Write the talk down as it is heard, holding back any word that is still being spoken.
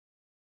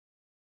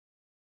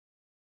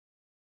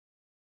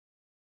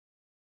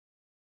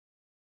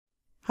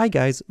Hi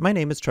guys, my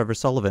name is Trevor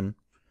Sullivan.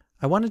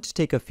 I wanted to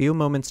take a few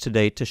moments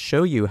today to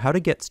show you how to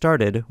get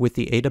started with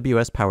the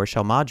AWS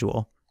PowerShell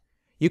module.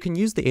 You can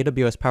use the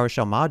AWS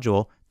PowerShell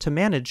module to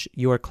manage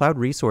your cloud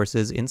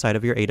resources inside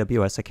of your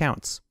AWS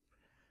accounts.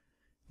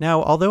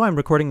 Now, although I'm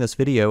recording this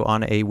video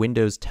on a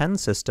Windows 10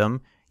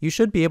 system, you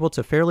should be able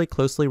to fairly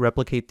closely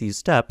replicate these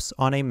steps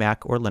on a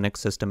Mac or Linux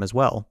system as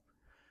well.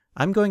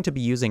 I'm going to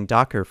be using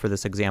Docker for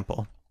this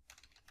example.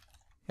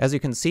 As you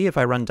can see, if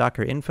I run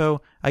docker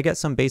info, I get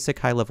some basic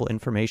high-level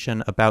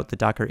information about the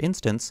Docker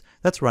instance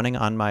that's running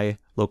on my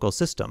local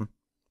system.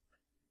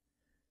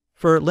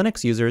 For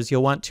Linux users,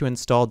 you'll want to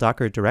install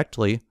Docker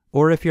directly,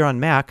 or if you're on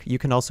Mac, you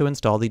can also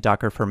install the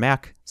Docker for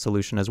Mac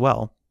solution as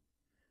well.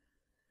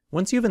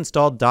 Once you've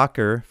installed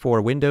Docker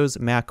for Windows,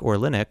 Mac, or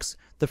Linux,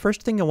 the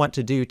first thing you'll want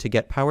to do to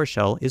get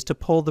PowerShell is to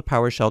pull the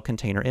PowerShell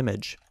container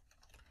image.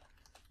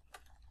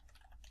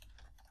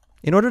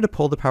 In order to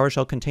pull the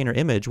PowerShell container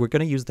image, we're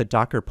going to use the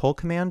docker pull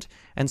command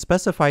and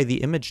specify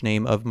the image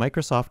name of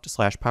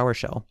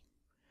Microsoft/PowerShell.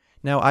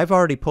 Now, I've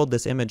already pulled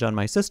this image on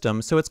my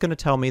system, so it's going to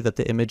tell me that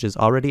the image is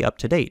already up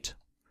to date.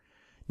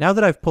 Now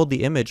that I've pulled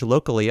the image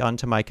locally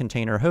onto my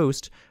container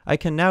host, I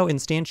can now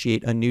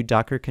instantiate a new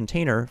Docker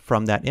container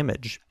from that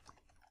image.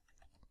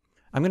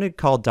 I'm going to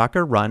call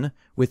docker run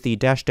with the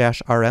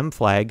 --rm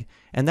flag,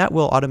 and that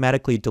will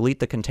automatically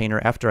delete the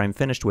container after I'm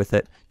finished with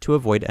it to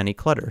avoid any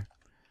clutter.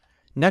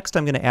 Next,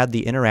 I'm going to add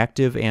the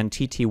interactive and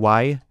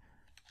TTY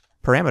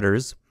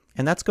parameters,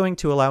 and that's going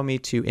to allow me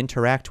to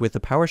interact with the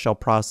PowerShell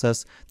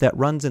process that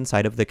runs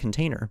inside of the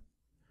container.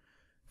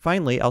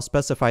 Finally, I'll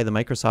specify the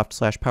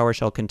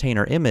Microsoft/PowerShell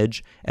container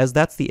image, as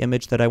that's the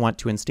image that I want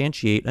to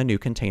instantiate a new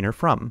container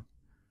from.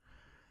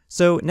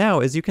 So now,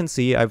 as you can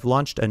see, I've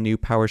launched a new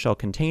PowerShell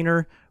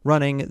container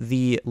running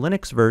the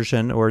Linux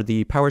version, or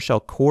the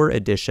PowerShell Core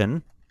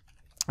Edition,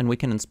 and we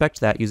can inspect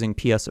that using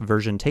PS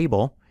version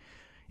table.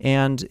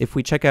 And if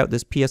we check out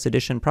this PS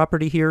Edition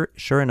property here,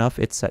 sure enough,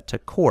 it's set to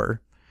Core.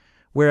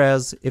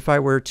 Whereas if I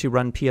were to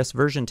run PS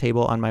version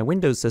table on my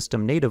Windows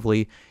system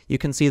natively, you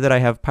can see that I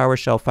have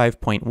PowerShell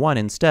 5.1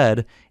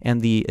 instead,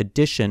 and the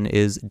edition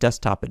is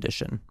Desktop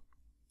Edition.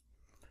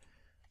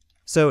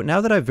 So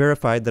now that I've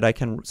verified that I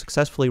can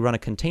successfully run a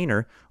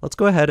container, let's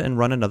go ahead and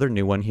run another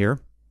new one here.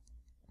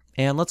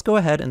 And let's go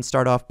ahead and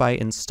start off by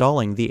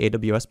installing the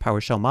AWS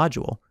PowerShell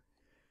module.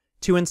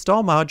 To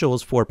install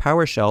modules for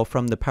PowerShell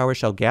from the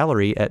PowerShell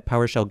gallery at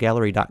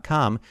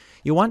PowerShellGallery.com,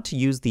 you'll want to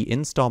use the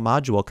install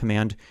module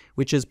command,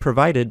 which is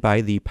provided by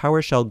the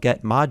PowerShell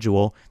get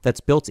module that's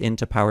built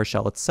into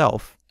PowerShell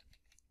itself.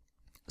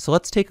 So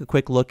let's take a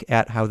quick look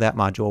at how that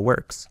module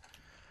works.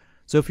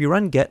 So if you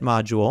run get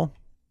module,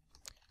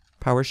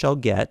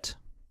 PowerShell get,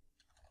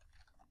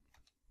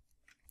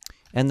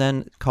 and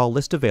then call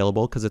list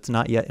available because it's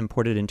not yet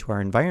imported into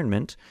our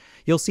environment,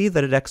 you'll see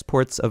that it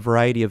exports a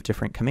variety of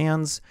different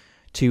commands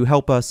to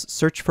help us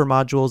search for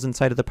modules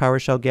inside of the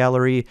PowerShell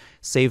gallery,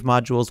 save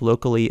modules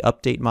locally,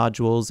 update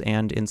modules,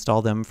 and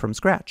install them from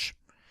scratch.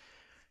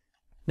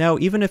 Now,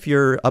 even if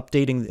you're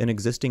updating an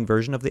existing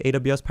version of the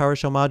AWS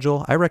PowerShell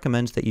module, I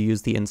recommend that you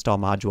use the install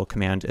module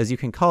command, as you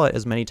can call it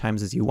as many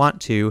times as you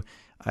want to,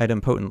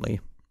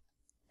 idempotently.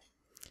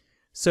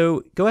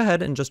 So go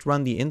ahead and just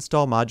run the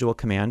install module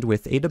command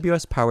with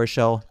AWS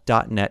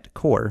PowerShell.NET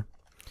Core.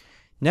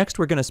 Next,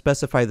 we're going to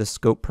specify the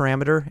scope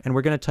parameter, and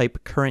we're going to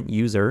type current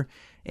user,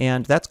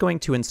 and that's going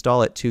to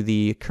install it to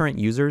the current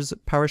users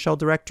PowerShell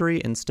directory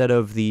instead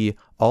of the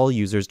all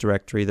users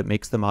directory that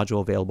makes the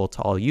module available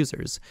to all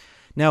users.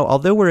 Now,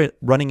 although we're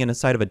running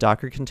inside of a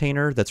Docker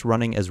container that's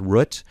running as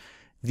root,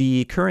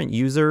 the current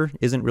user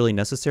isn't really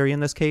necessary in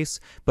this case,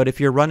 but if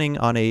you're running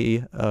on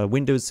a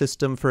Windows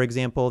system, for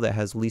example, that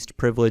has least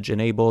privilege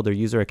enabled or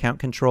user account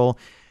control,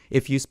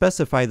 if you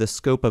specify the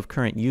scope of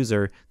current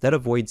user, that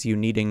avoids you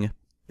needing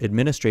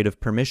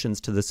administrative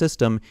permissions to the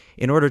system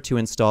in order to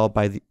install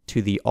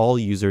to the all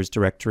users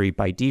directory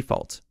by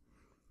default.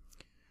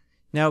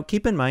 Now,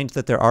 keep in mind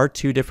that there are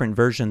two different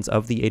versions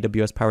of the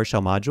AWS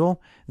PowerShell module.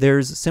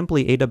 There's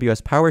simply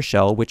AWS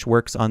PowerShell, which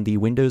works on the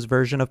Windows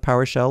version of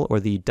PowerShell, or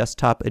the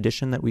desktop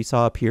edition that we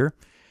saw up here.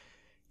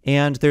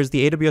 And there's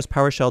the AWS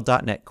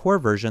PowerShell.NET Core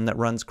version that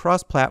runs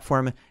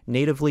cross-platform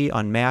natively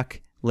on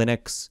Mac,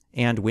 Linux,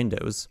 and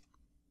Windows.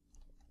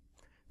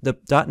 The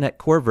 .NET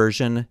Core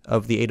version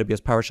of the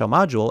AWS PowerShell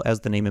module, as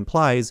the name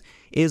implies,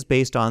 is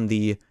based on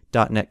the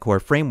 .NET Core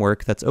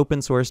framework that's open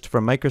sourced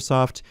from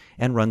Microsoft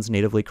and runs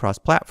natively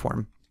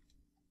cross-platform.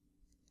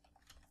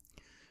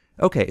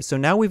 Okay, so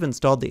now we've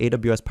installed the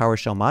AWS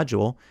PowerShell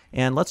module,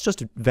 and let's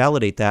just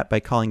validate that by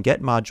calling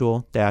get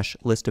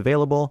module-list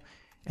available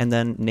and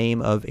then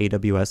name of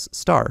AWS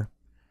star.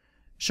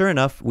 Sure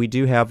enough, we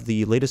do have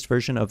the latest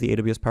version of the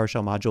AWS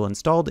PowerShell module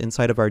installed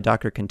inside of our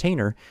Docker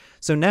container,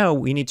 so now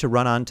we need to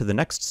run on to the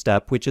next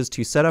step, which is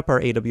to set up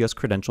our AWS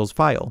credentials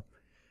file.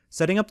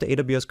 Setting up the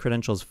AWS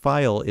credentials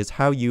file is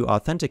how you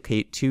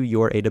authenticate to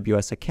your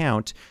AWS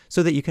account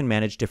so that you can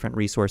manage different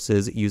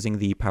resources using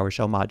the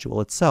PowerShell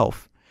module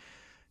itself.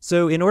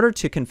 So in order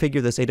to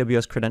configure this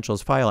AWS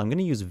credentials file, I'm going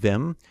to use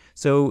Vim.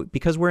 So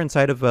because we're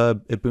inside of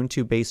a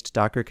Ubuntu-based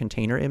Docker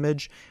container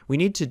image, we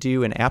need to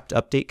do an apt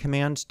update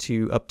command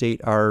to update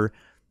our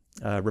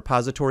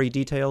repository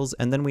details,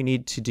 and then we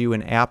need to do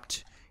an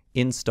apt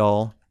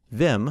install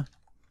Vim,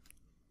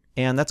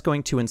 and that's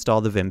going to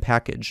install the Vim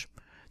package.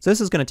 So this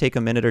is going to take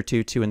a minute or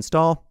two to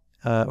install,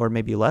 or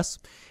maybe less.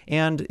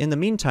 And in the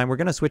meantime, we're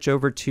going to switch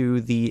over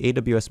to the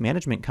AWS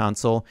Management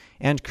Console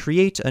and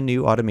create a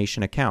new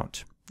automation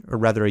account, or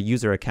rather a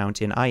user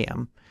account in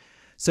IAM.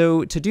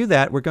 So to do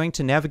that, we're going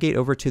to navigate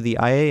over to the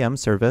IAM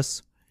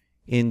service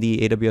in the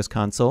AWS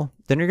console.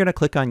 Then you're going to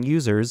click on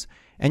Users,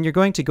 and you're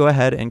going to go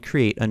ahead and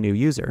create a new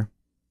user.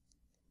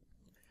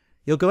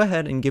 You'll go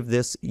ahead and give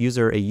this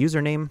user a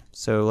username.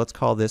 So let's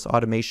call this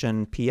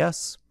Automation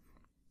PS.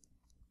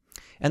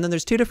 And then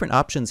there's two different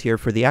options here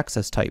for the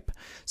access type.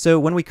 So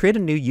when we create a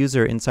new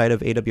user inside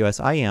of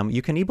AWS IAM,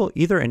 you can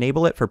either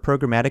enable it for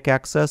programmatic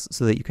access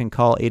so that you can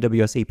call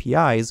AWS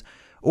APIs,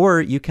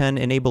 or you can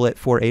enable it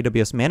for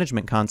AWS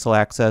Management Console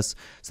access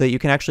so that you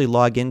can actually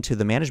log into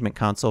the Management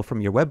Console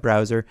from your web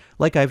browser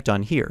like I've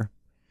done here.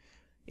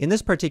 In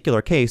this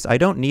particular case, I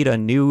don't need a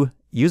new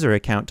user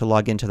account to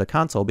log into the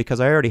console because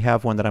I already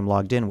have one that I'm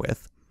logged in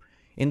with.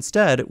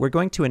 Instead, we're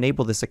going to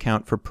enable this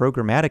account for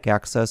programmatic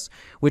access,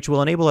 which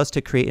will enable us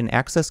to create an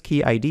access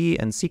key ID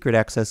and secret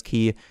access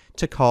key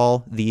to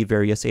call the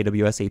various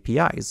AWS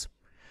APIs.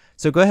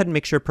 So go ahead and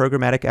make sure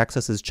programmatic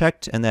access is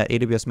checked and that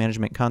AWS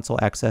Management Console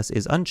access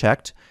is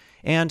unchecked,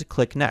 and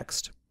click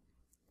Next.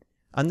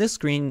 On this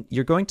screen,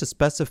 you're going to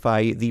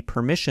specify the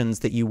permissions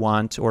that you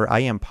want, or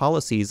IAM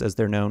policies as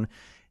they're known,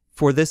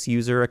 for this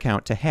user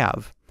account to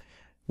have.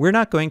 We're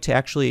not going to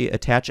actually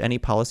attach any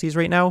policies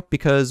right now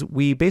because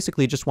we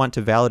basically just want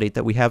to validate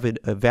that we have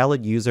a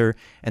valid user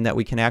and that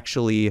we can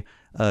actually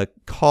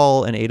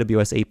call an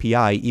AWS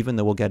API even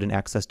though we'll get an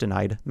access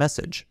denied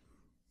message.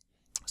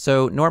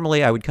 So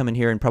normally I would come in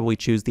here and probably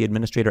choose the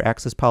administrator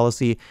access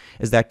policy,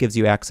 as that gives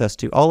you access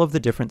to all of the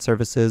different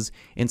services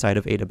inside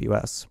of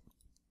AWS.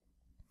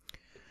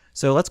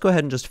 So let's go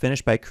ahead and just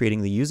finish by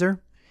creating the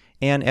user.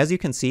 And as you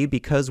can see,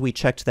 because we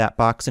checked that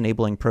box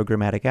enabling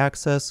programmatic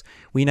access,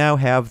 we now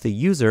have the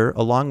user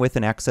along with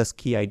an access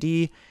key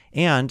ID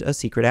and a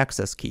secret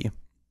access key.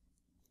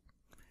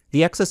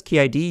 The access key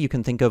ID you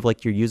can think of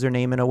like your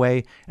username in a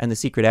way, and the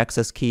secret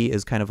access key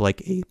is kind of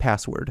like a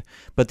password.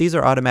 But these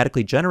are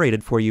automatically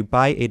generated for you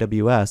by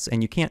AWS,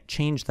 and you can't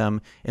change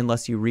them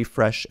unless you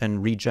refresh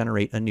and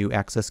regenerate a new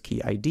access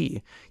key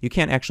ID. You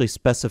can't actually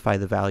specify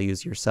the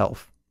values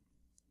yourself.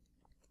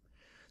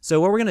 So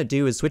what we're going to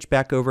do is switch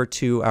back over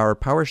to our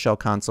PowerShell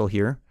console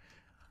here.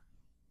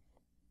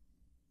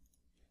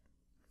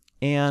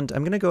 And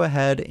I'm going to go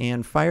ahead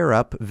and fire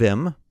up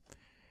Vim.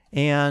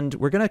 And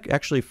we're going to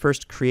actually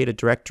first create a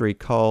directory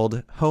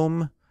called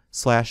home/.aws,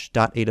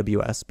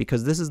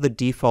 because this is the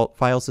default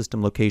file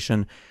system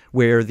location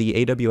where the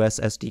AWS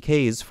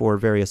SDKs for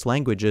various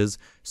languages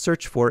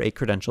search for a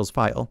credentials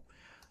file.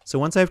 So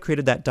once I've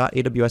created that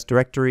 .aws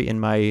directory in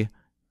my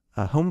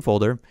home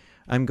folder,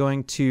 I'm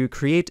going to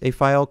create a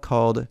file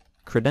called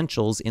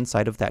credentials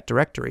inside of that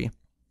directory.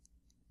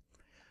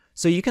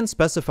 So you can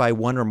specify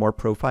one or more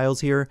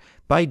profiles here.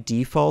 By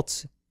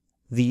default,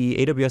 the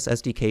AWS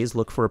SDKs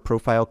look for a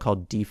profile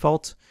called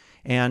default,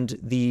 and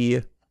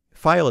the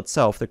file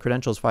itself, the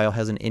credentials file,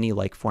 has an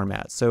ini-like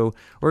format. So what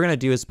we're going to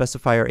do is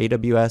specify our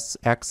AWS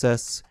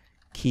access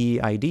key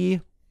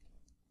ID,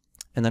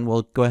 and then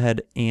we'll go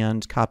ahead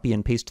and copy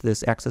and paste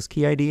this access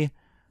key ID.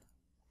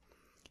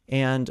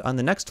 And on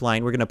the next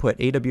line, we're going to put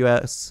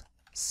AWS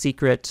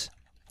secret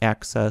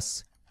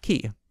access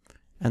key.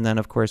 And then,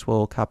 of course,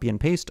 we'll copy and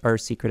paste our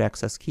secret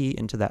access key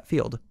into that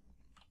field.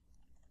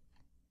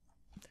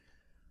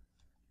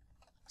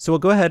 So we'll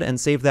go ahead and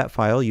save that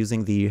file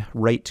using the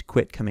write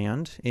quit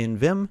command in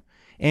Vim.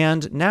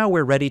 And now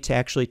we're ready to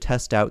actually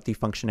test out the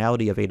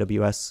functionality of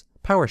AWS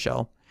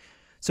PowerShell.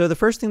 So the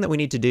first thing that we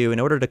need to do, in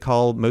order to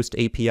call most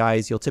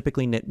APIs, you'll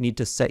typically need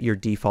to set your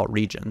default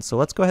region. So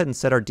let's go ahead and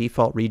set our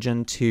default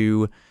region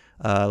to,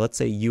 let's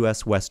say,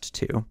 US West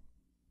 2.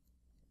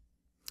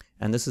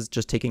 And this is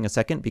just taking a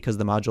second because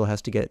the module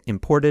has to get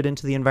imported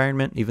into the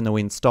environment. Even though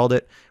we installed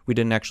it, we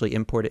didn't actually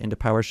import it into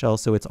PowerShell,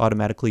 so it's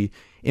automatically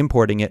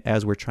importing it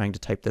as we're trying to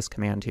type this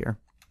command here.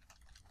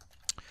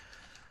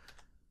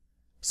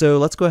 So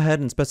let's go ahead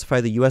and specify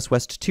the US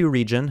West 2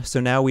 region.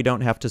 So now we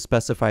don't have to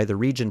specify the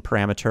region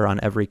parameter on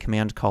every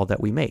command call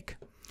that we make.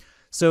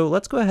 So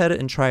let's go ahead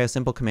and try a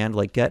simple command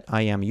like get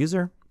IAM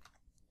user.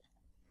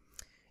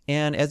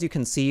 And as you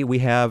can see, we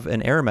have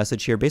an error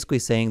message here basically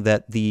saying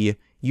that the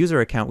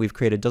user account we've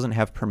created doesn't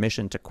have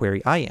permission to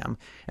query IAM.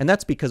 And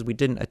that's because we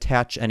didn't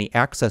attach any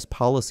access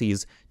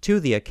policies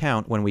to the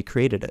account when we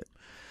created it.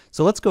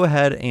 So let's go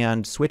ahead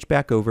and switch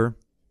back over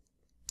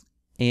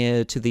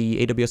to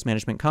the AWS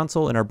Management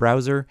Console in our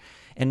browser.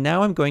 And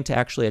now I'm going to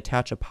actually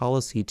attach a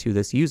policy to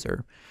this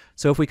user.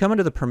 So if we come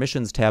into the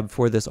permissions tab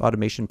for this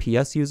Automation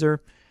PS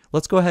user,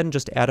 let's go ahead and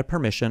just add a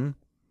permission.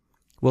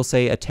 We'll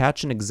say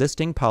attach an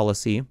existing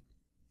policy.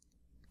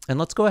 And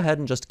let's go ahead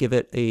and just give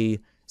it a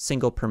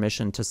single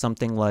permission to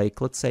something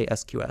like, let's say,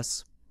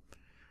 SQS.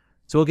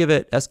 So we'll give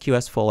it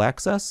SQS full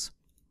access,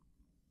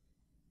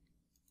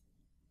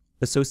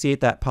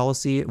 associate that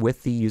policy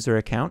with the user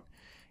account,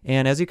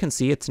 and as you can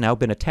see, it's now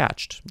been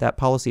attached. That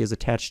policy is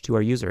attached to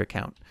our user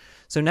account.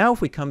 So now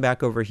if we come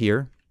back over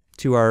here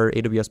to our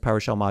AWS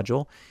PowerShell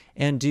module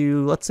and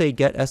do, let's say,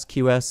 get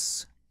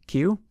SQS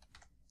queue,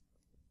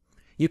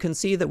 you can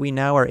see that we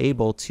now are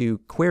able to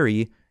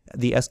query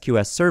the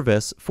SQS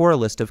service for a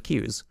list of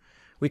queues.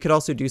 We could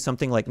also do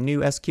something like new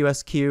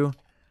SQS queue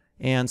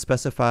and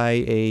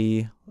specify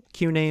a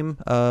queue name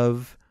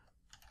of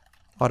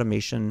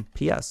automation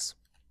PS.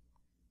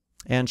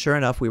 And sure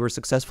enough, we were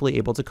successfully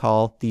able to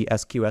call the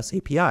SQS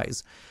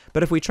APIs.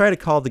 But if we try to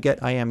call the get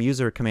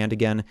IAMuser command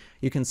again,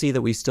 you can see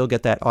that we still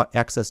get that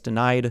access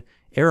denied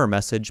error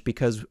message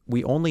because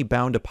we only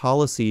bound a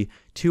policy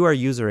to our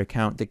user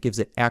account that gives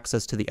it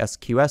access to the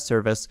SQS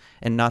service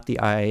and not the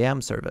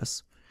IAM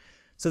service.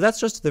 So that's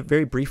just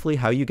very briefly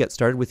how you get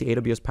started with the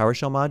AWS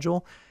PowerShell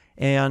module.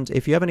 And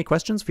if you have any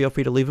questions, feel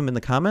free to leave them in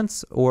the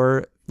comments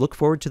or look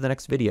forward to the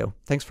next video.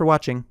 Thanks for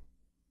watching.